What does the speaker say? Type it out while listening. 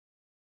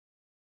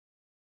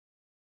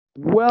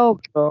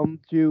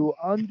Welcome to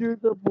Under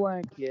the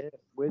Blanket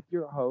with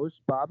your host,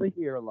 Baba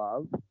Here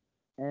Love.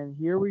 And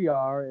here we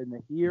are in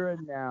the here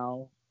and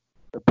now,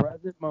 the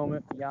present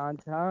moment, beyond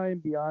time,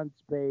 beyond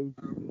space,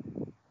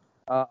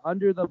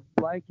 under the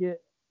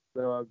blanket,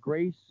 the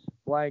grace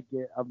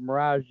blanket of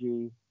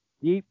Miraji,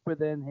 deep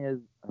within his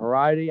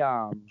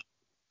Haridayam.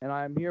 And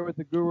I'm here with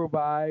the Guru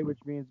Bai, which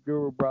means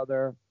Guru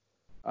Brother,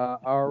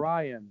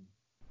 Orion.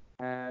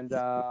 And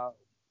the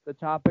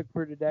topic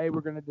for today, we're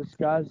going to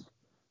discuss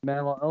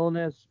mental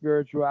illness,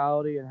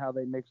 spirituality, and how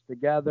they mix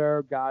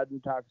together, God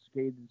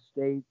intoxicated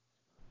states,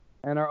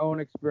 and our own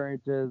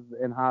experiences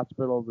in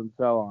hospitals and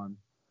so on.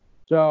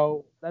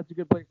 So that's a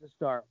good place to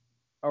start.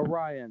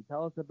 Orion,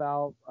 tell us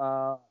about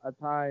a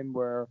time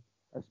where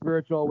a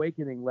spiritual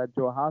awakening led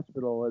to a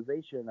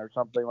hospitalization or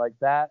something like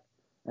that,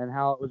 and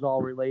how it was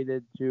all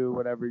related to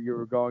whatever you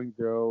were going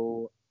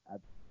through.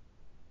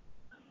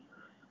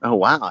 Oh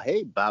wow.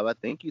 Hey Baba,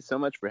 thank you so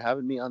much for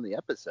having me on the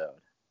episode.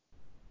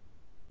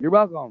 You're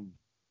welcome.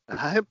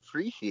 I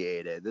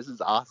appreciate it. This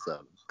is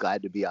awesome.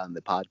 Glad to be on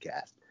the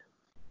podcast.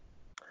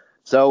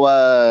 So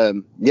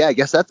yeah, I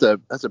guess that's a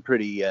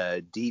pretty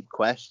deep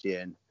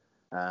question.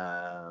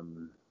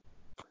 Um,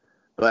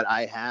 but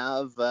I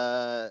have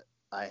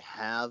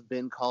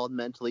been called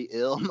mentally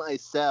ill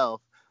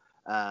myself.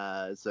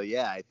 So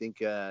yeah, I think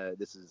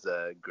this is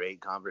a great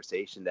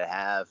conversation to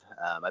have.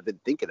 I've been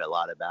thinking a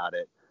lot about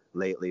it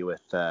lately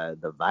with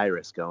the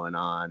virus going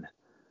on,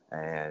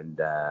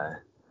 and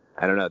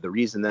I don't know, the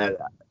reason that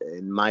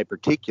in my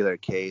particular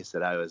case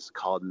that I was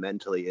called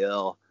mentally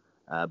ill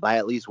by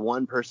at least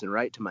one person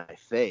right to my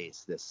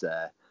face. This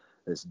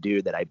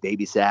dude that I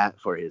babysat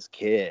for his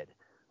kid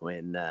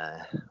when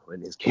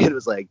his kid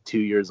was like 2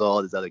 years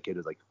old, his other kid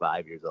was like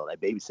 5 years old. I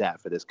babysat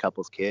for this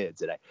couple's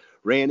kids, and I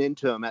ran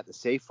into him at the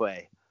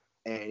Safeway.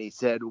 And he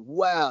said,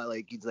 "Wow,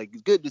 like he's like,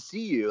 it's good to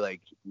see you.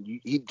 Like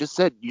he just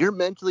said you're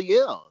mentally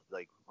ill.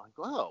 Like,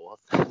 oh,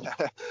 well,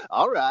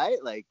 all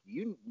right. Like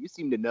you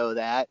seem to know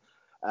that."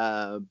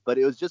 But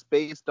it was just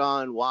based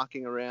on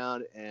walking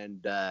around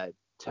and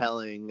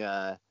telling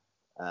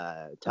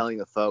telling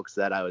the folks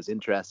that I was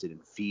interested in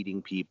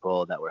feeding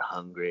people that were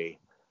hungry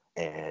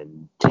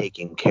and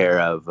taking care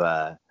of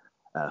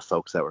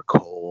folks that were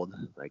cold.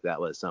 Like that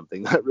was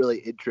something that really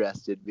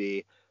interested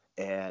me,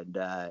 and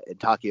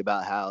talking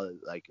about how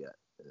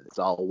it's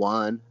all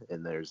one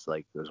and there's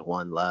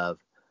one love.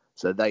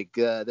 So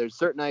there's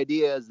certain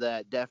ideas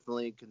that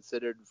definitely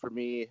considered for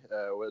me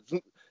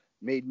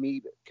made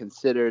me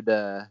considered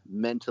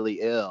mentally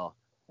ill.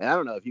 And I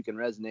don't know if you can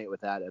resonate with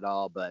that at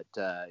all, but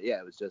yeah,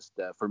 it was just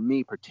for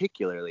me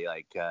particularly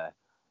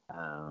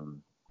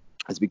um,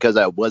 it's because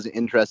I wasn't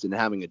interested in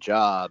having a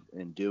job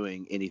and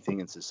doing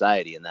anything in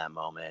society in that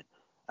moment.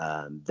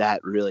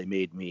 That really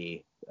made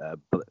me,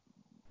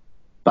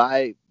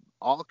 by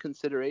all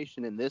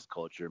consideration in this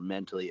culture,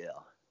 mentally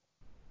ill.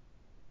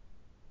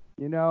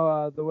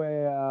 The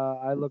way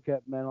I look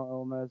at mental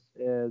illness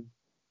is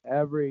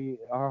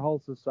our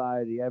whole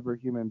society, every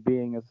human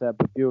being,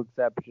 except a few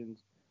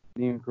exceptions,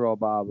 Neem Karol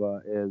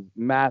Baba, is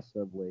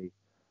massively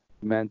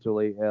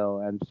mentally ill.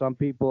 And some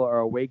people are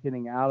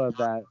awakening out of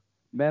that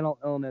mental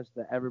illness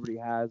that everybody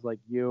has, like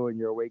you, and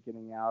you're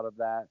awakening out of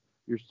that.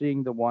 You're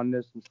seeing the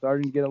oneness and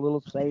starting to get a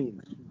little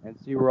sane and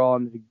see we're all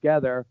in it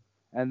together.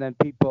 And then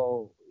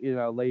people,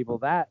 label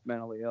that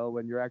mentally ill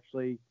when you're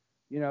actually,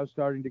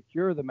 starting to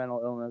cure the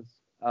mental illness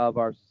of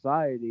our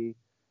society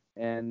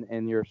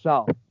and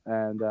yourself.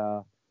 And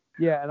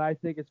yeah, and I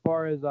think as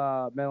far as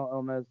mental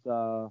illness,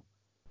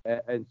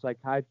 and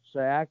psychiatry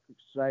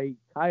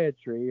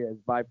as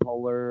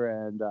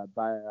bipolar and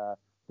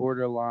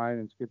borderline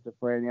and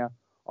schizophrenia.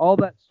 All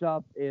that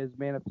stuff is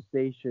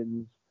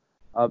manifestations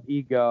of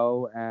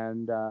ego,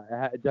 and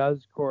it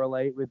does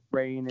correlate with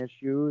brain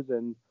issues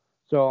and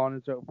so on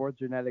and so forth,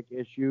 genetic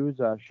issues,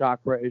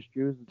 chakra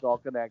issues. It's all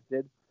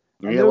connected,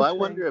 and Yeah, well, those I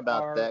wonder things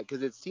about are. that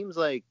because it seems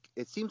like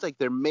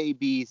there may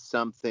be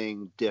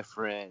something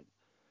different.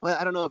 Well,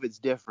 I don't know if it's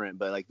different,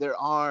 but like there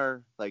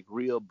are like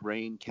real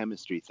brain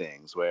chemistry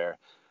things where,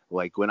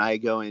 like when I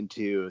go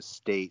into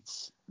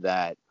states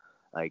that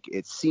like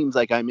it seems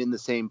like I'm in the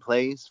same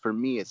place. For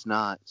me, it's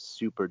not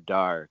super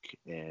dark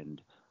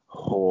and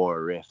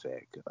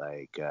horrific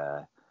like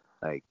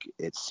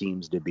it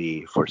seems to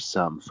be for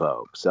some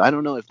folks. So I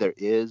don't know if there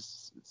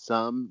is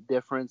some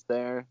difference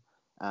there.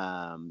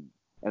 Um,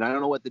 and I don't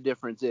know what the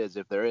difference is,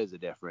 if there is a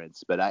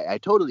difference, but I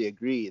totally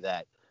agree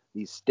that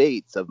these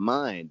states of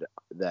mind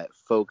that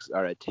folks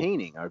are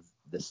attaining are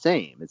the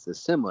same. It's a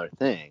similar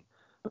thing.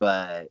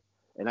 And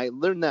I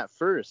learned that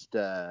first.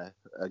 A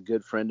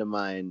good friend of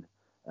mine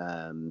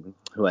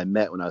who I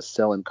met when I was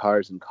selling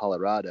cars in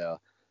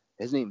Colorado,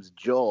 his name's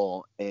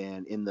Joel.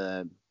 And in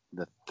the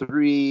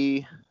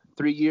three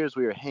years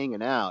we were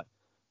hanging out,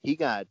 he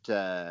got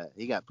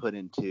put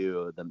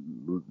into the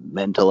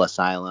mental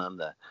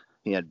asylum.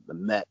 He had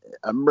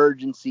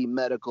emergency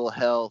medical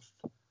health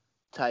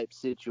type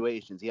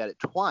situations. He had it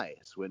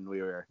twice when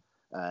we were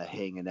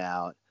hanging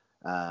out,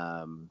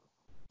 um,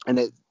 and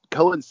it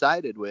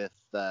coincided with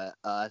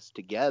us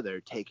together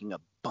taking a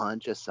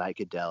bunch of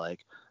psychedelic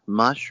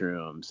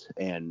mushrooms,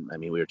 and I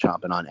mean we were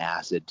chomping on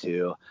acid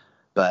too,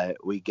 but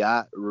we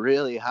got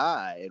really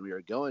high and we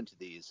were going to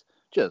these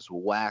just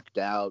whacked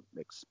out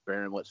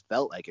what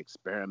felt like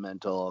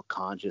experimental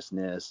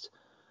consciousness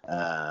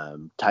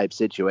type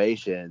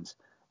situations.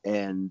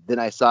 And then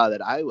I saw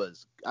that I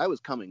was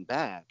coming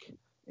back,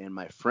 and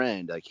my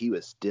friend, like, he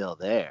was still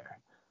there.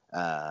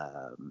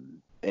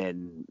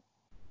 And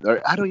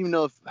or I don't even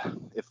know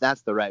if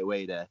that's the right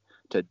way to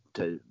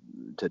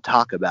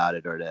talk about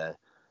it, or to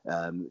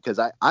because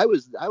I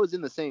was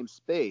in the same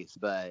space,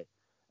 but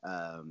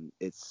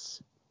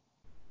it's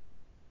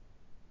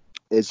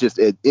just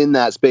in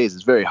that space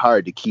it's very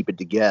hard to keep it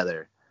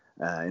together,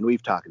 and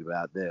we've talked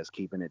about this,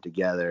 keeping it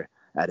together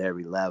at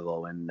every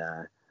level when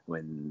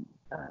when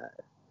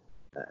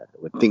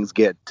things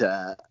get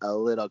a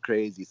little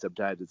crazy.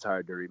 Sometimes it's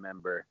hard to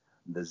remember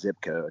the zip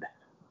code.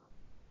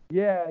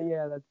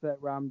 Yeah, that's that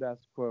Ram Dass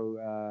quote.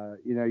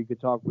 You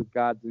could talk with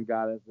gods and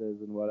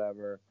goddesses and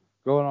whatever,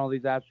 go on all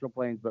these astral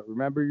planes, but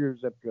remember your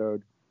zip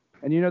code.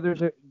 And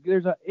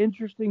there's a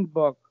interesting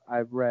book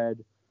I've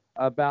read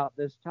about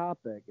this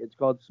topic. It's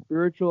called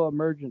Spiritual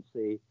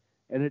Emergency,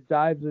 and it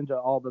dives into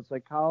all the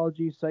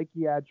psychology,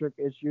 psychiatric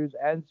issues,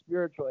 and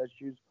spiritual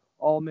issues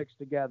all mixed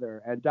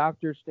together. And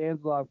Dr.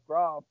 Stanislav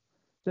Grof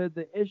said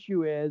the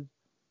issue is,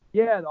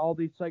 yeah, all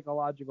these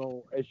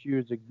psychological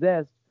issues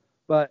exist,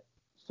 but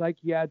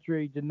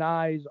psychiatry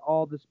denies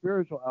all the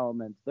spiritual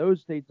elements.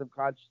 Those states of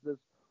consciousness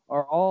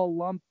are all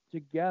lumped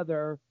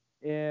together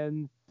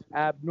in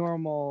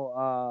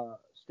abnormal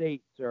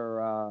states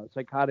or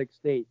psychotic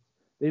states.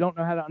 They don't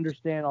know how to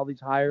understand all these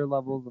higher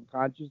levels of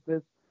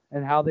consciousness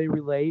and how they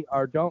relate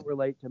or don't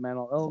relate to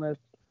mental illness,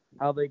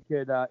 how they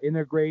could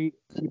integrate,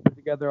 keep it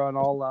together on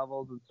all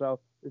levels. And so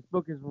this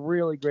book is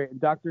really great. And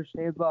Dr.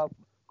 Stanislav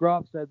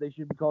Grof said they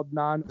should be called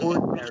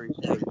non-ordinary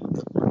states.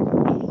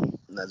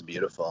 That's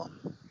beautiful.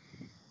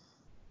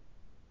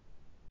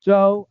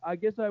 So I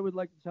guess I would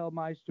like to tell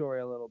my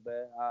story a little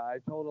bit. I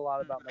told a lot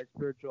about my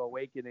spiritual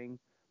awakening,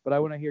 but I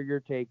want to hear your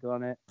take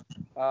on it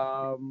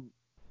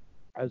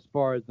as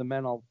far as the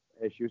mental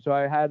issue. So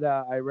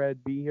I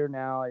read Be Here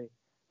Now. I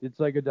did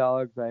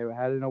psychedelics. I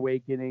had an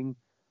awakening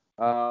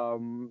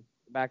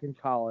back in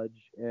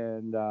college,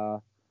 and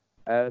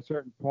at a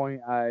certain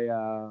point,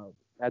 I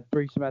had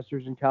 3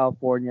 semesters in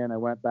California, and I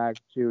went back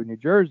to New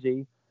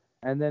Jersey.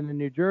 And then in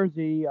New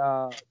Jersey,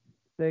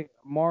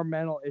 more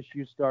mental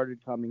issues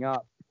started coming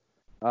up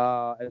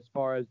as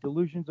far as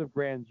delusions of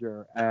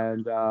grandeur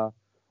and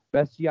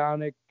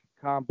messianic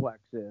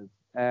complexes.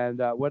 And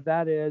what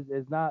that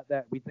is not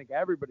that we think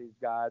everybody's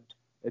God.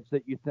 It's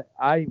that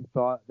I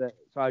thought that,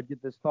 so I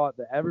get this thought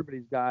that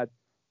everybody's God,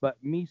 but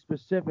me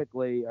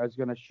specifically is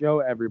going to show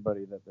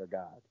everybody that they're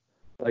God.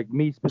 Like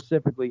me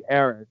specifically,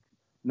 Eric,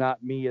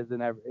 not me as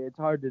in every. It's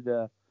hard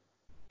to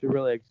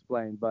really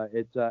explain, but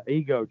it's an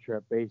ego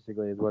trip,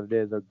 basically, is what it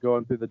is, of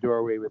going through the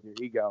doorway with your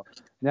ego.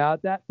 Now,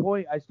 at that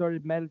point, I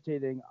started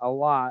meditating a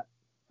lot.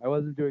 I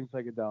wasn't doing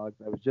psychedelics.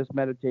 I was just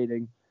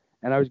meditating,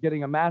 and I was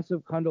getting a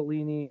massive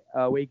Kundalini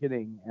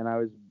awakening, and I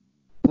was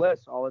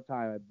bliss all the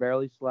time. I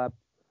barely slept,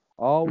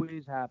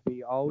 always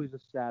happy, always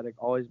ecstatic,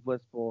 always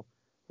blissful.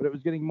 But it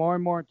was getting more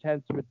and more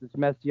intense with this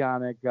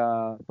messianic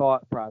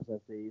thought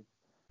processes.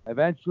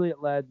 Eventually,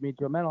 it led me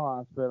to a mental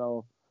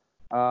hospital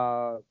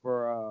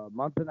for a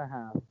month and a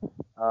half.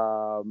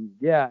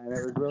 Yeah, and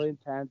it was really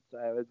intense.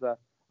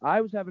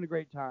 I was having a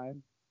great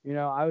time.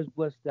 I was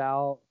blissed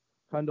out.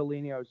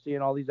 Kundalini. I was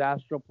seeing all these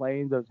astral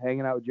planes. I was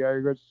hanging out with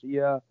Jerry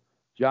Garcia,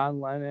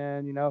 John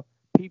Lennon.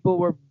 People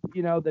were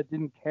that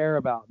didn't care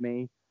about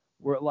me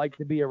were like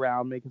to be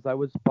around me because I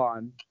was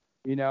fun.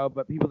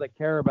 But people that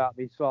care about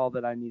me saw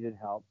that I needed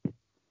help.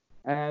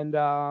 And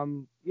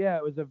yeah,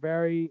 it was a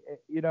very,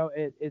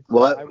 it's. I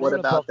What wrote a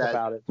about book that?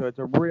 about it, so it's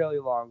a really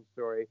long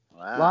story.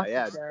 Wow, Lots of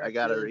yeah, I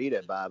gotta characters. read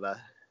it,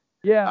 Baba.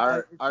 Yeah,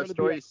 it's Our gonna be.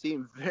 stories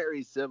seem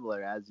very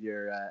similar as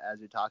you're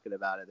talking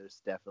about it.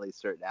 There's definitely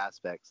certain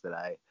aspects that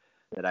I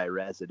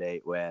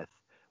resonate with.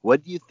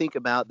 What do you think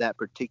about that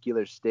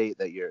particular state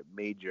that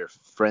made your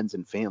friends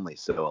and family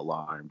so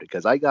alarmed?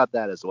 Because I got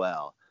that as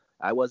well.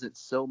 I wasn't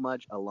so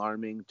much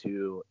alarming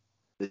to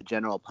the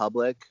general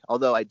public,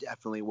 although I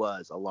definitely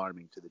was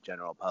alarming to the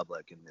general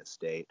public in this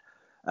state.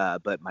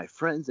 But my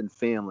friends and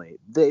family,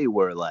 they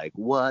were like,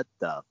 "What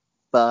the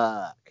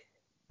fuck?"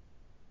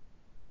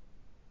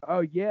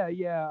 Oh yeah.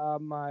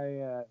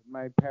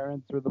 My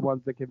parents were the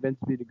ones that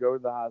convinced me to go to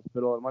the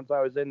hospital, and once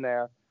I was in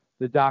there,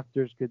 the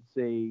doctors could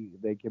see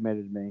they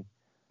committed me.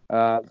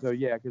 So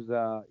yeah, because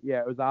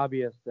yeah, it was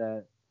obvious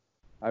that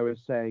I was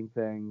saying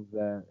things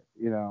that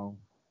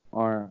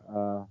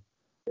are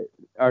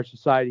our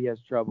society has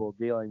trouble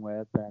dealing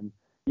with. And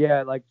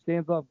yeah, like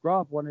Stanislav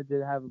Grof wanted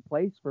to have a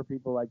place for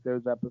people like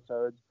those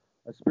episodes,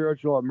 a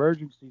spiritual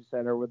emergency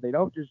center where they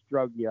don't just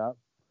drug you up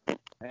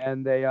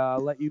and they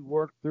let you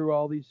work through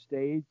all these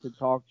states and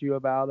talk to you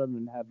about them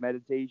and have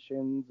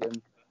meditations,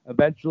 and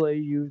eventually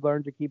you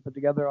learn to keep it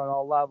together on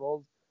all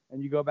levels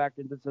and you go back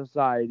into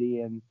society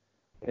and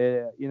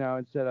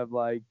instead of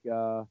like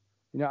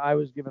I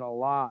was given a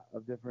lot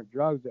of different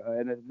drugs,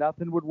 and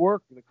nothing would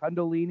work. The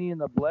Kundalini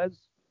and the Bliss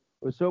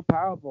was so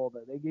powerful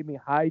that they gave me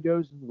high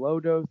doses, low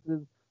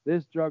doses,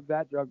 this drug,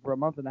 that drug for a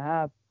month and a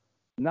half.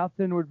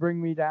 Nothing would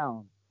bring me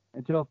down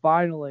until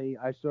finally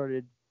I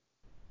started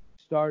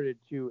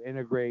to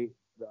integrate,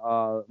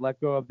 let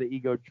go of the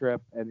ego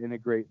trip and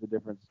integrate the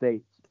different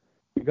states.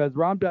 Because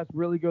Ram Dass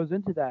really goes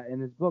into that in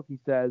his book. He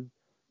says,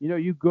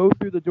 you go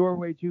through the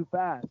doorway too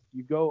fast.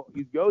 You go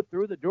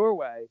through the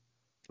doorway,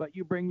 but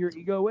you bring your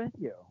ego with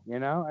you,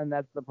 and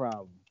that's the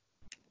problem.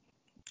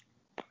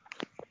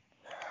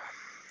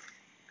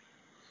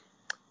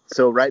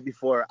 So right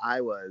before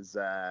I was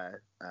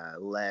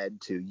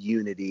led to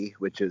Unity,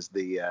 which is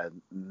the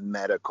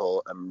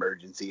medical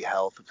emergency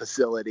health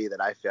facility that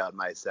I found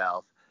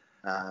myself,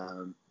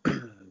 um,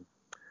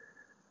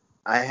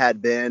 I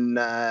had been,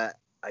 I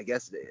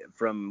guess,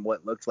 from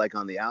what looked like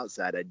on the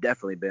outside, I'd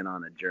definitely been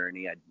on a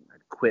journey. I'd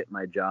quit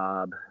my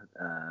job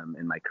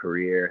in my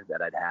career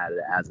that I'd had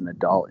as an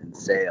adult in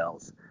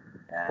sales.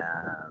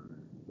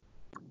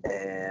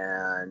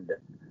 And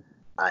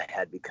I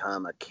had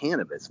become a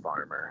cannabis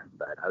farmer,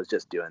 but I was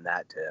just doing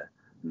that to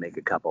make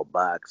a couple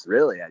bucks.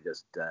 Really, I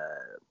just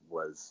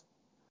was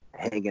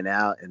hanging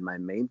out, and the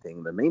main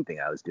thing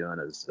I was doing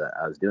is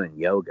I was doing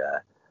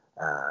yoga,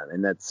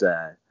 and that's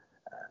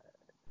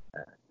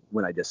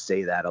when I just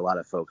say that, a lot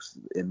of folks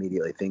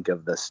immediately think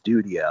of the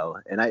studio,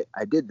 and I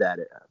did that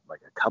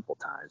like a couple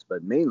times,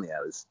 but mainly I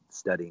was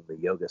studying the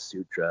Yoga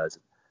Sutras,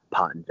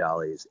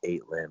 Patanjali's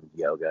 8-limbed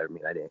yoga. I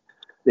mean, I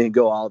didn't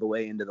go all the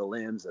way into the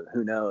limbs, and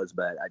who knows,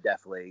 but I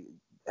definitely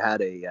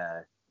had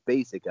a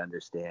basic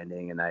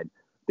understanding, and I'd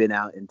been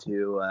out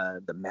into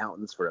the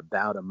mountains for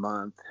about a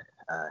month,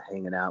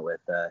 hanging out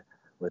with a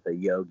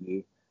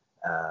yogi,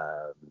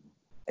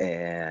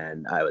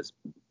 and I was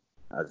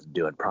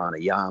doing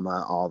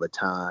pranayama all the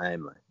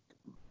time,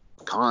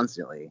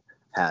 constantly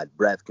had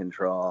breath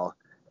control,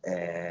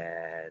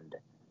 and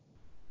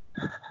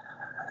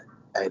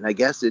I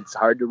guess it's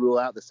hard to rule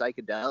out the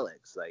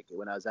psychedelics. Like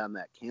when I was on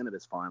that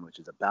cannabis farm, which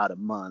is about a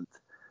month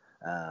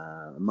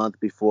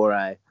before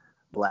I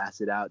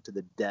blasted out to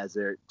the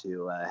desert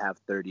to have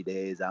 30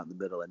 days out in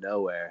the middle of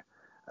nowhere,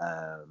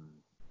 I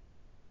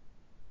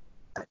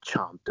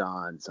chomped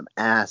on some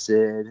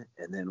acid,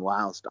 and then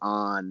whilst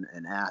on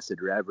an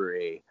acid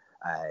reverie,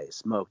 I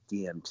smoked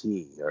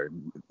DMT, or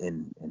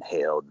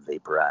inhaled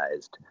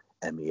vaporized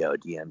MEO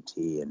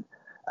DMT, and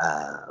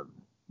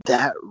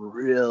that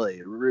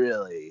really,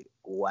 really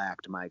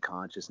whacked my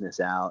consciousness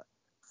out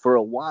for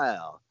a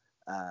while.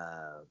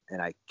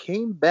 And I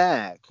came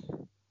back,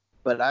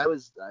 but I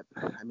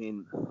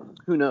mean,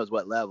 who knows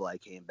what level I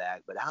came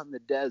back, but out in the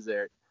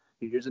desert,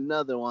 here's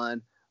another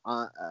one.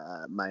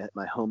 My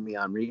homie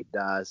Amrit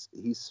Das,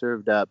 he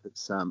served up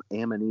some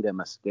Amanita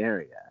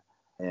muscaria,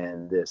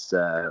 and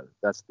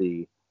that's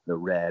the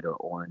red or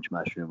orange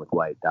mushroom with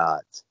white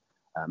dots.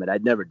 And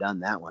I'd never done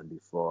that one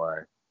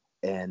before,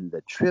 and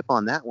the trip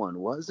on that one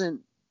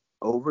wasn't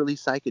overly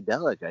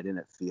psychedelic. I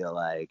didn't feel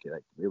like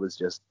it was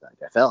just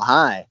like I felt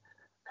high,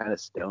 kind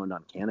of stoned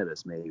on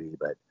cannabis maybe,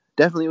 but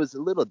definitely it was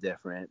a little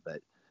different,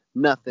 but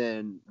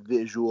nothing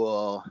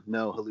visual,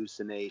 no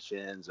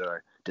hallucinations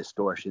or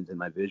distortions in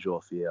my visual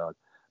field.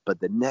 But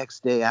the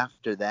next day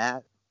after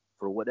that,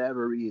 for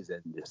whatever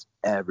reason, just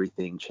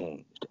everything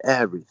changed.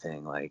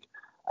 Everything. Like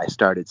I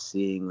started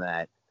seeing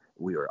that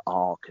we were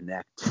all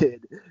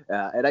connected.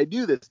 And I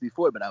knew this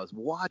before, but I was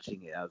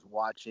watching it. I was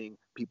watching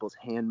people's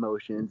hand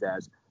motions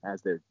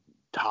as they're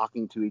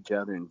talking to each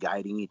other and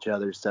guiding each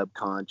other's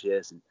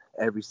subconscious, and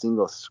every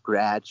single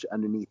scratch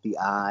underneath the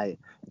eye,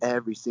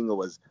 every single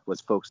was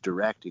folks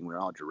directing. We're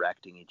all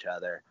directing each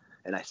other.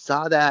 And I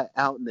saw that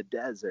out in the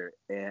desert,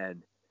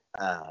 and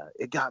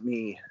it got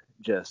me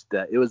just,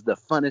 it was the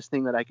funnest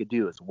thing that I could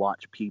do is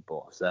watch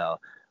people. So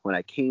when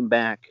I came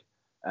back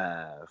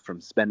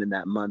from spending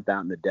that month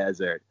out in the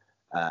desert,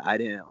 I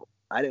didn't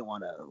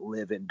want to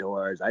live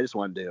indoors. I just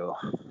wanted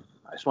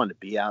to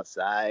be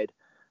outside.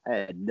 I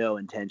had no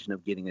intention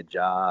of getting a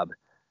job.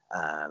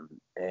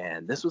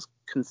 And this was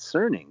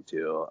concerning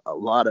to a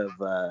lot of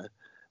the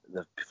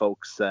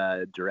folks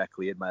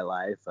directly in my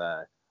life.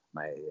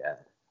 My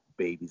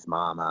baby's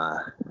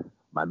mama,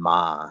 my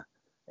ma,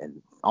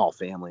 and all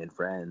family and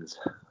friends.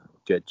 A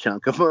good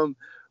chunk of them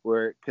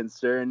were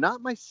concerned.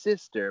 Not my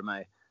sister.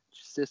 My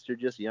sister,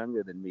 just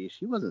younger than me,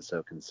 she wasn't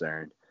so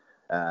concerned.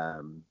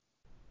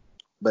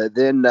 But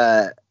then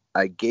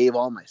I gave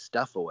all my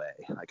stuff away.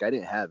 Like I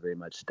didn't have very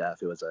much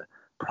stuff. It was a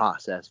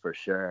process for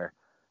sure.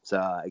 So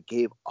I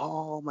gave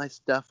all my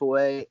stuff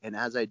away. And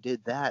as I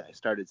did that, I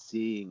started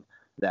seeing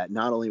that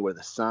not only were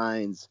the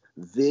signs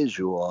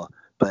visual,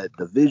 but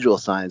the visual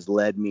signs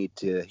led me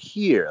to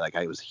hear. Like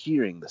I was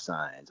hearing the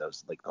signs. I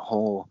was like the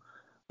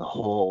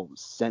whole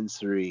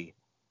sensory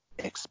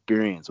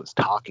experience was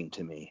talking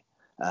to me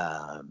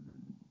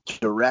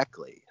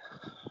directly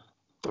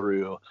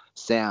through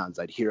sounds.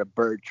 I'd hear a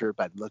bird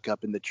chirp. I'd look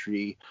up in the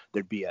tree.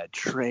 There'd be a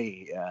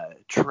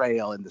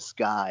trail in the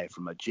sky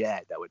from a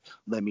jet that would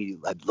let me.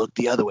 I'd look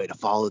the other way to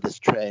follow this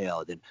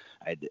trail. Then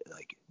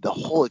the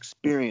whole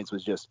experience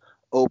was just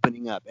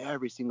opening up.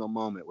 Every single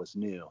moment was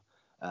new.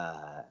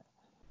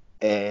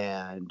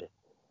 And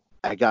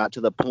I got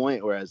to the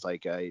point where I was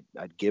like,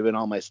 I'd given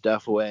all my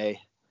stuff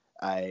away.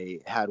 I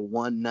had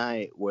one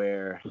night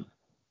where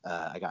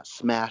I got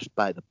smashed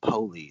by the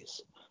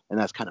police. And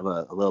that's kind of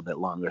a little bit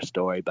longer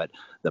story, but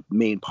the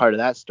main part of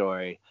that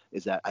story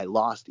is that I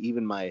lost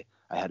even I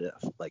had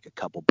like a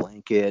couple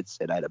blankets,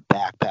 and I had a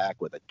backpack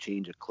with a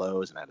change of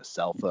clothes, and I had a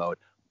cell phone.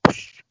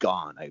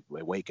 Gone. I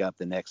wake up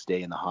the next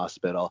day in the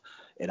hospital,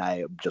 and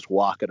I am just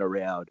walking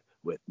around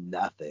with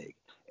nothing.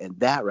 And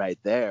that right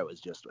there was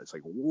just, it's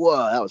like,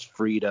 whoa, that was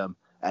freedom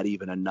at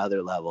even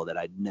another level that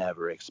I'd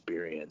never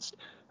experienced.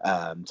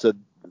 So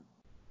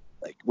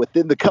like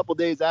within the couple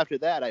days after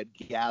that, I'd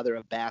gather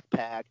a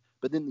backpack,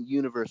 but then the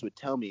universe would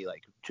tell me,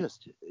 like,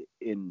 just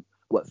in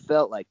what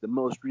felt like the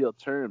most real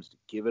terms, to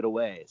give it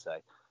away. So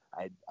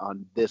I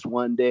on this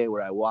one day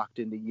where I walked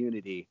into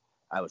Unity,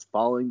 I was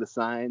following the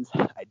signs.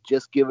 I'd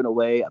just given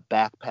away a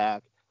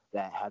backpack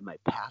that had my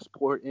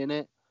passport in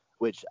it,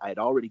 which I'd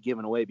already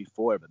given away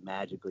before, but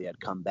magically had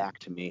come back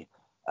to me.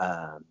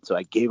 So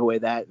I gave away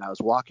that, and I was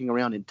walking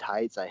around in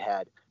tights. I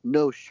had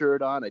no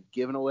shirt on. I'd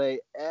given away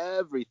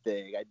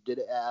everything. I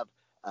didn't have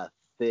a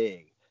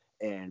thing.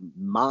 And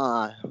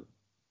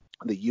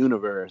the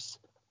universe,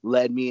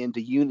 led me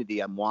into Unity.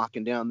 I'm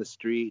walking down the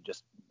street,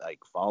 just like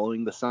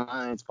following the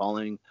signs,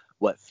 following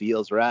what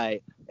feels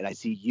right. And I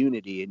see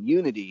Unity, and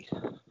Unity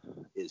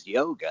is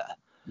yoga.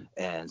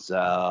 And so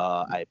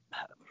I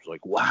was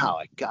like, wow,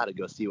 I got to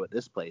go see what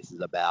this place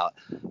is about.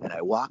 And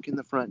I walk in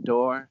the front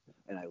door,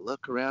 and I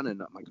look around,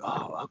 and I'm like,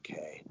 oh,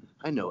 okay,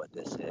 I know what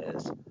this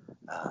is.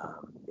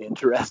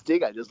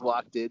 Interesting. I just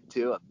walked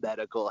into a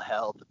medical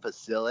health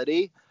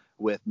facility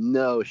with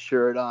no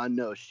shirt on,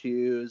 no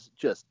shoes,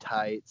 just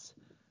tights.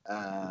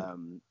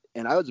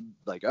 And I was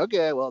like,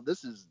 okay, well,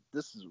 this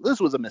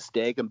was a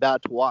mistake. I'm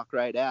about to walk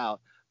right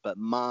out. But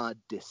Ma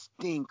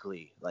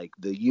distinctly, like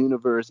the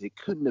universe, it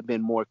couldn't have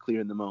been more clear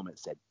in the moment,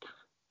 said,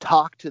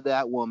 talk to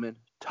that woman,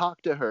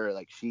 talk to her.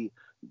 Like she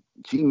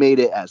made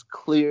it as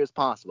clear as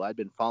possible. I'd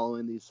been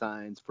following these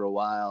signs for a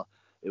while.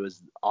 It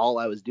was all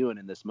I was doing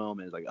in this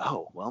moment. Is like,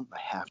 oh, well, I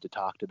have to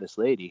talk to this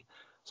lady.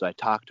 So I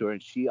talked to her,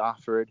 and she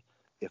offered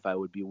if I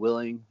would be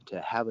willing to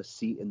have a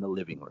seat in the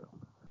living room.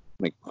 I'm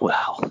like,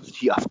 well,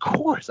 yeah, of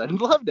course. I'd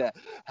love to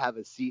have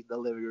a seat in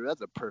the living room.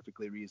 That's a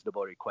perfectly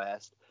reasonable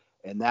request.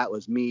 And that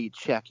was me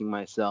checking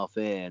myself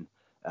in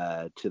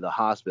to the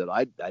hospital.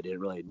 I didn't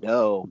really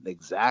know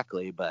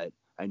exactly, but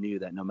I knew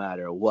that no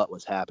matter what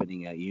was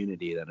happening at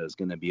Unity, that it was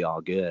going to be all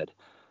good.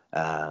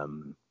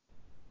 And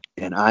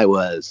I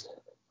was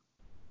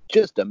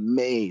just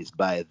amazed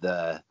by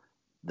the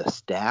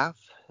staff,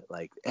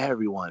 like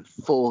everyone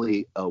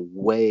fully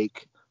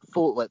awake,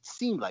 full what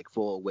seemed like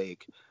full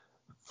awake,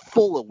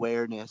 full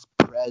awareness,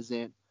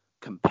 present,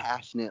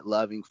 compassionate,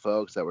 loving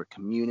folks that were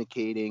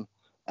communicating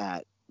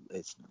at,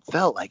 it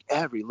felt like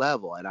every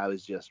level. And I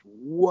was just,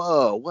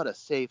 whoa, what a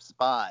safe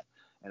spot.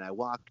 And I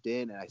walked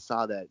in, and I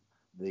saw that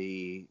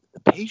the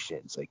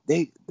patients, like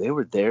they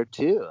were there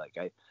too. Like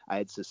I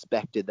had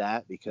suspected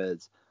that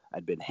because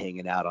I'd been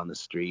hanging out on the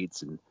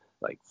streets and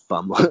like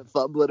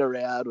fumbling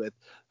around with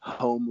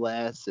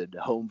homeless and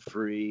home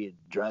free and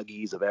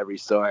druggies of every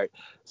sort.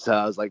 So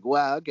I was like,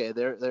 wow, okay,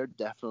 they're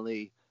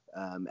definitely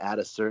at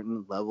a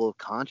certain level of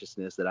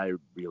consciousness that I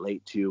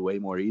relate to way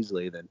more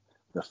easily than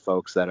the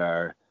folks that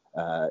are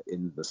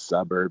in the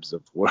suburbs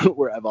of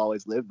where I've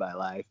always lived my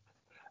life.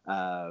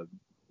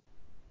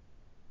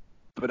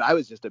 But I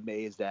was just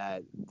amazed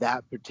at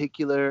that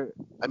particular.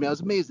 I mean, I was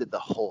amazed at the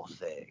whole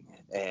thing,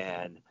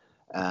 and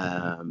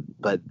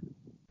but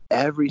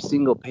every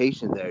single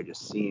patient there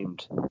just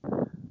seemed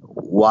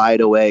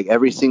wide awake.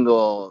 Every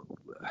single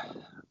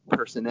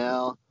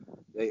personnel,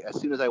 as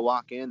soon as I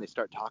walk in, they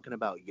start talking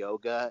about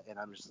yoga, and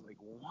I'm just like,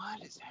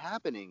 what is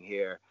happening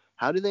here?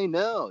 How do they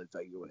know? It's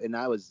like, and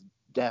I was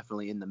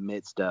definitely in the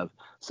midst of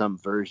some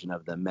version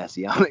of the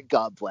messianic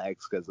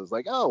complex, because I was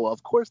like, oh, well,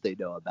 of course they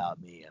know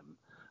about me.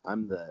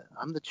 I'm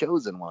the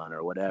chosen one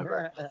or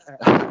whatever.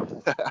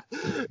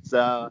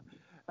 So,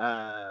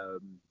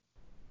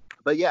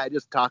 but yeah, I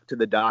just talked to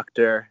the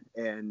doctor,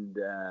 and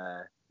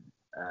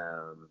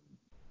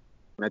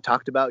I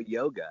talked about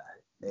yoga,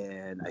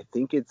 and I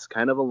think it's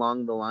kind of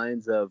along the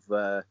lines of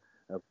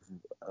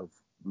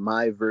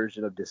my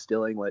version of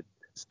distilling what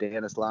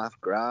Stanislav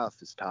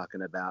Grof is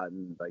talking about,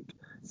 and like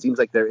it seems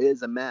like there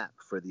is a map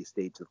for these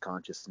states of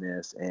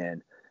consciousness,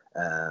 and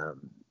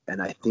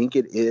I think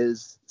it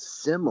is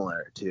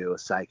similar to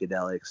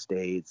psychedelic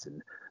states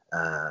and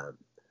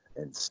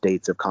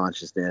states of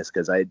consciousness,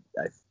 because I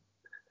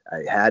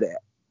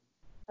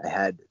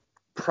had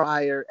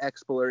prior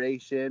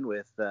exploration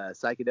with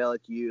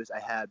psychedelic use. I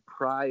had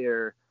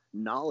prior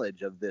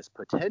knowledge of this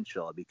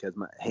potential because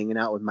hanging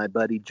out with my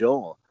buddy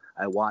Joel,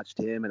 I watched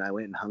him and I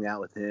went and hung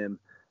out with him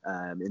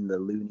in the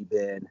loony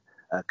bin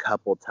a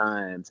couple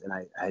times, and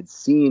I had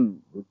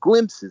seen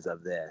glimpses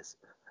of this.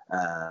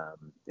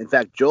 In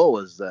fact, Joel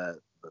was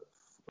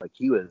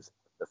he was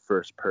the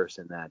first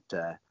person that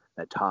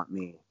taught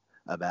me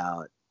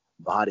about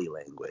body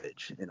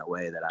language in a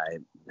way that I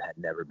had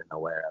never been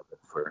aware of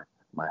for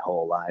my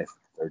whole life,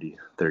 30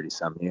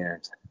 some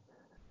years.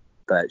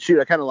 But shoot,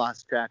 I kind of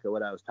lost track of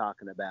what I was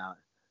talking about.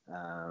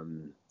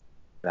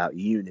 About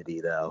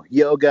unity, though.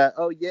 Yoga.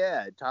 Oh,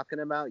 yeah. Talking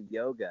about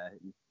yoga.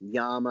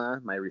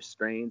 Yama, my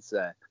restraints.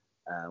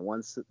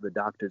 Once the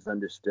doctors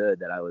understood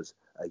that I was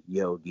a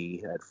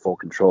yogi, I had full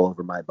control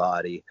over my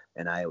body,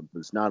 and I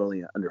was not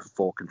only under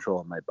full control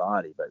of my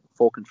body, but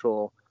full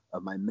control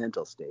of my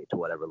mental state to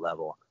whatever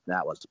level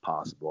that was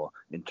possible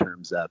in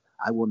terms of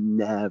I will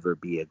never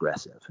be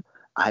aggressive.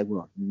 I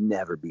will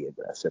never be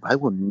aggressive. I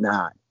will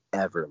not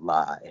ever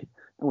lie.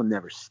 I will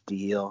never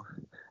steal.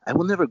 I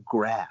will never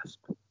grasp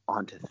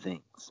onto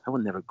things. I will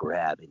never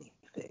grab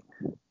anything,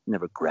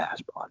 never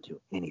grasp onto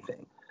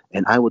anything.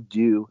 And I will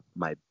do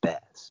my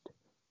best.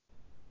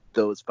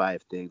 Those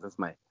 5 things, that's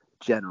my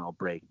general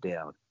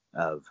breakdown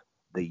of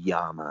the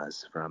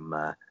yamas from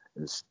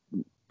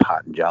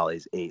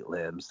Patanjali's 8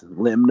 limbs.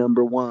 Limb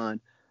number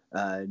 1,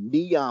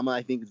 niyama,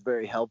 I think is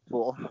very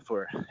helpful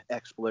for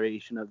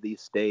exploration of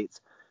these states.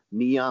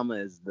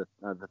 Niyama is the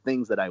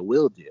things that I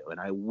will do,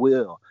 and I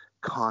will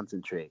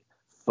concentrate,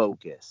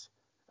 focus.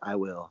 I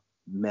will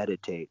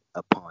meditate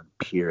upon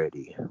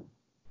purity.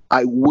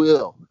 I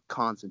will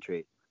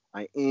concentrate.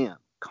 I am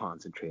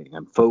concentrating.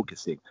 I'm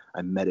focusing.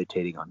 I'm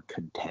meditating on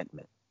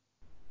contentment.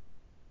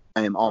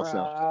 I am also.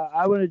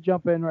 I want to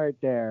jump in right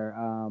there.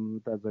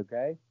 If that's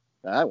okay.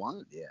 I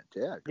want. Yeah.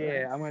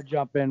 Yeah, I'm gonna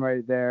jump in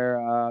right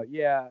there.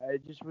 Yeah,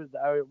 it just was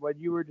when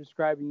you were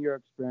describing your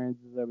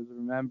experiences, I was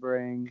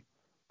remembering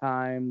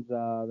times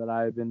that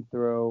I had been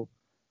through,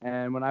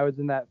 and when I was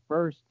in that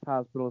first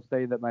hospital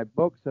stay that my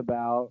book's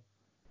about.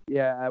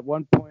 Yeah, at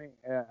one point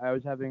I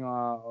was having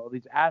all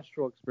these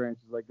astral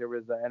experiences. Like there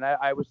was, and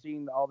I was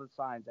seeing all the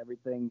signs.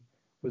 Everything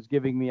was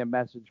giving me a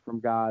message from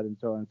God, and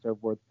so on and so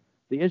forth.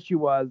 The issue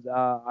was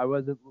I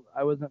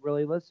wasn't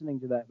really listening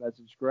to that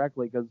message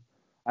correctly because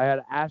I had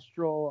an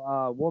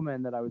astral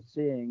woman that I was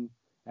seeing,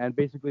 and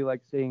basically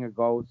like seeing a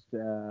ghost,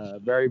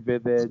 very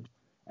vivid,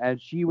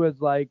 and she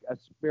was like a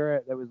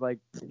spirit that was like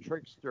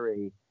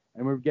trickstery,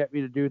 and would get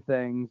me to do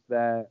things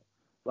that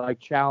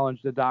like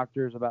challenge the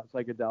doctors about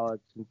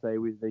psychedelics and say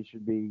they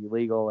should be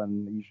legal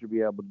and you should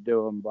be able to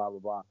do them, blah blah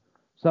blah,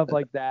 stuff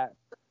like that,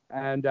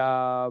 and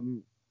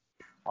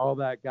all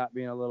that got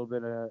me a little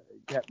bit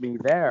kept me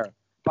there.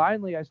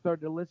 Finally, I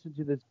started to listen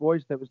to this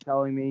voice that was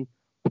telling me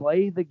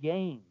play the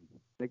game.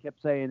 They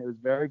kept saying it was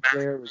very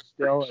clear, it was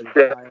still, it was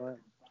silent.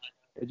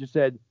 It just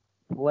said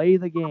play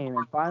the game,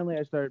 and finally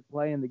I started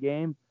playing the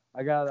game.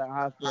 I got out of the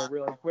hospital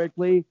really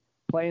quickly.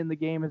 Playing the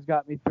game has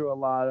got me through a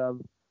lot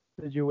of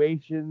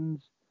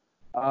situations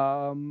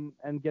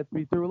and gets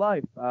me through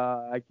life.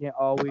 I can't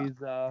always,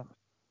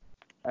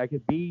 I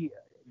could be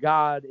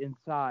God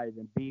inside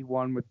and be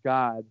one with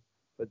God,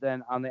 but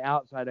then on the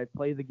outside, I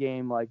play the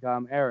game like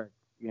I'm Eric,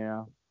 you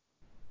know?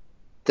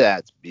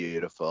 That's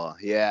beautiful.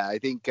 Yeah, I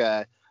think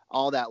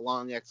all that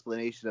long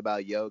explanation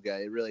about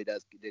yoga, it really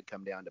did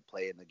come down to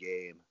playing the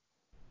game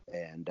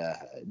and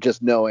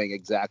just knowing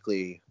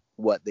exactly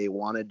what they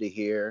wanted to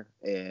hear.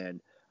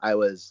 And I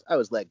was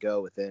let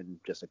go within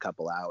just a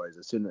couple hours.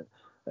 As soon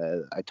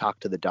as I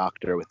talked to the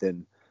doctor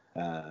within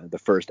the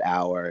first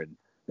hour, and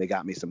they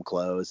got me some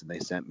clothes and they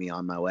sent me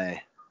on my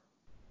way.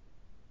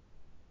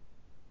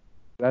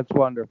 That's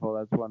wonderful.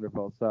 That's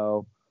wonderful.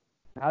 So,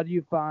 how do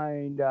you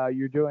find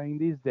you're doing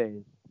these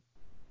days?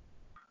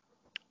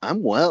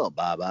 I'm well,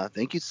 Baba.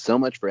 Thank you so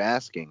much for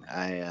asking.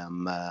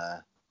 I'm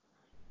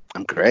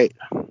great.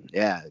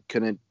 Yeah,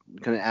 couldn't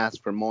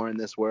ask for more in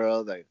this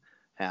world. I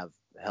have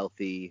a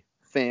healthy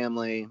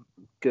family,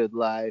 good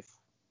life.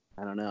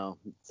 I don't know.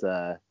 It's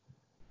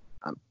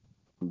I'm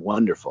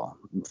wonderful.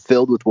 I'm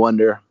filled with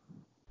wonder.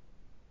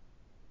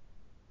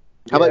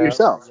 How about Yeah,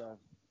 yourself?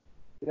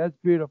 that's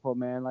beautiful,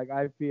 man. Like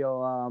I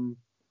feel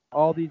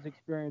all these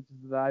experiences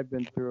that I've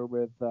been through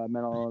with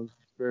mental and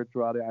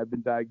spirituality. I've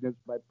been diagnosed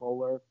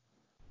bipolar.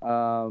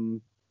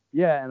 Um,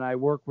 yeah, and I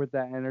work with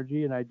that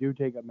energy, and I do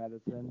take a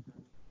medicine,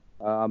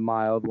 a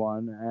mild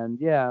one, and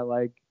yeah,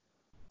 like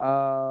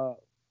uh,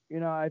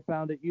 I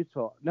found it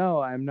useful.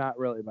 No, I'm not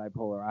really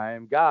bipolar. I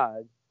am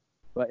God,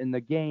 but in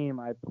the game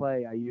I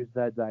play, I use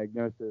that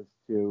diagnosis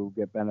to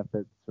get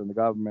benefits from the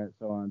government,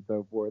 so on and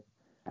so forth.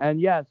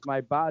 And yes,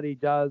 my body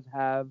does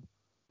have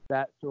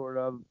that sort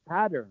of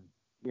pattern.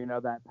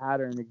 That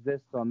pattern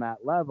exists on that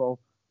level,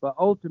 but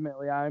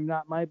ultimately, I am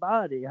not my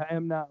body. I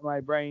am not my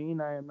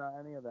brain. I am not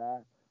any of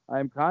that. I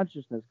am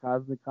consciousness,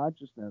 cosmic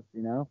consciousness.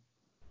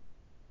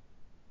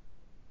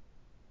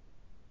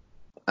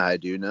 I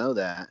do know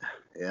that.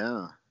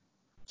 Yeah.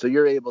 So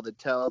you're able to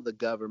tell the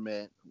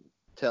government,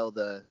 tell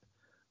the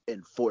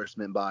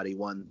enforcement body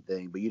one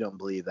thing, but you don't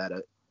believe that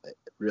it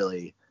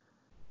really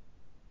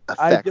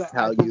I affects do. I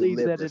how you believe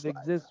live that it this life.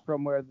 exists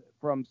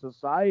from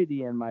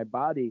society and my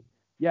body.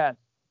 Yes,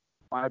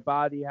 my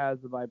body has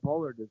a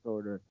bipolar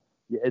disorder.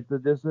 It's a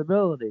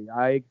disability.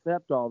 I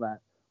accept all that.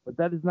 But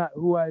that is not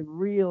who I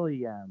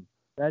really am.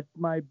 That's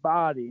my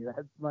body.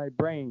 That's my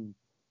brain.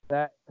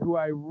 That who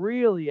I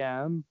really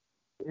am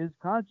is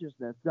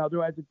consciousness. Now,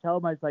 do I have to tell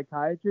my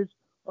psychiatrist,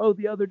 oh,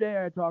 the other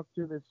day I talked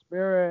to this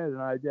spirit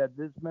and I did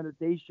this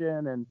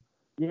meditation and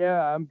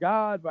yeah, I'm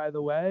God, by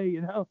the way,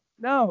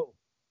 No.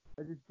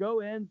 I just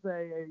go in,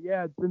 say, hey,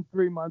 yeah, it's been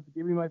 3 months,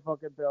 give me my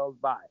fucking pills,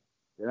 bye,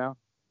 you know?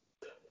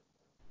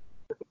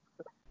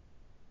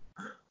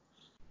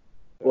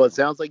 Well, it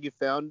sounds like you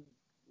found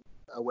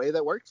a way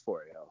that works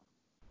for you.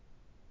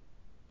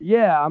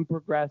 Yeah, I'm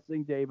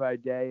progressing day by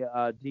day,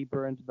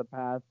 deeper into the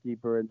past,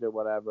 deeper into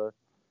whatever,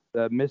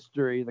 the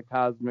mystery, the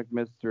cosmic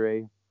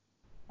mystery.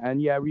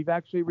 And yeah, we've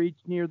actually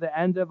reached near the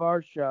end of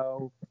our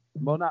show.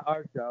 Well, not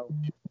our show.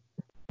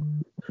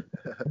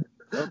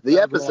 Oops, The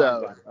that was an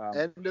alarm episode, clock.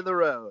 end of the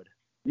road.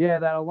 Yeah,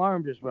 that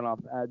alarm just went off.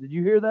 Did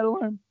you hear that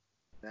alarm?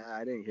 Nah,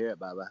 I didn't hear it,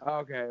 Baba.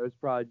 Okay, it was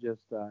probably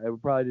just,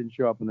 it probably didn't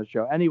show up on the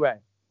show. Anyway,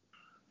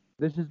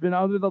 this has been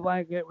Under the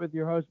Blanket with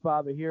your host,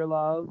 Baba Here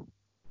Love.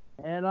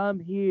 And I'm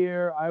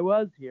here. I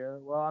was here.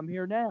 Well, I'm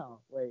here now.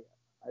 Wait,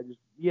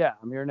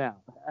 I'm here now.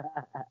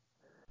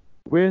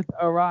 With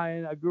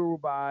Orion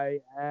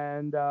Agurubai,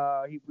 and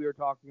we were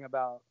talking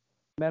about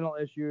mental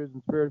issues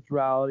and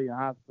spirituality and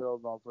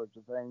hospitals, all sorts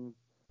of things.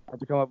 I have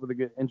to come up with a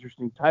good,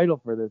 interesting title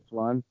for this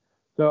one.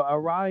 So,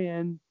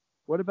 Orion,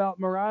 what about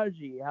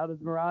Miraji? How does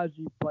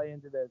Miraji play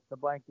into this, the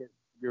blanket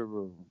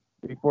guru,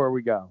 before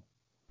we go?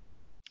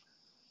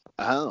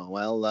 Oh,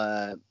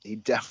 well, he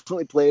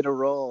definitely played a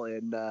role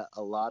in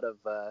a lot of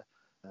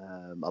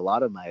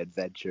my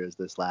adventures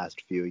this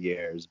last few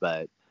years.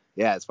 But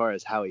yeah, as far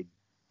as how he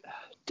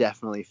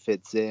definitely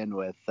fits in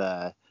with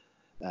that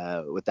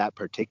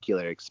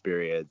particular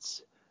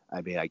experience,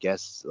 I mean, I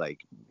guess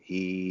like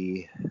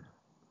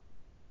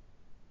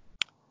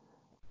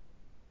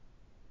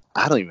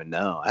I don't even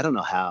know. I don't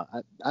know how.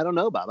 I don't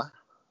know, Baba.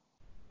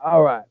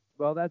 All right.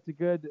 Well, that's a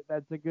good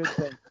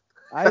thing.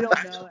 I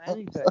don't know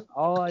anything.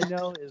 All I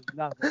know is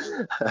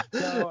nothing.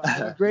 So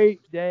have a great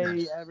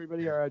day,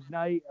 everybody, or a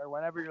night, or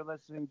whenever you're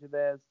listening to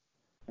this.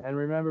 And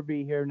remember,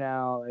 be here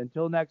now.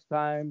 Until next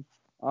time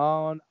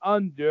on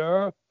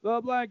Under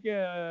the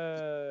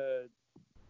Blanket.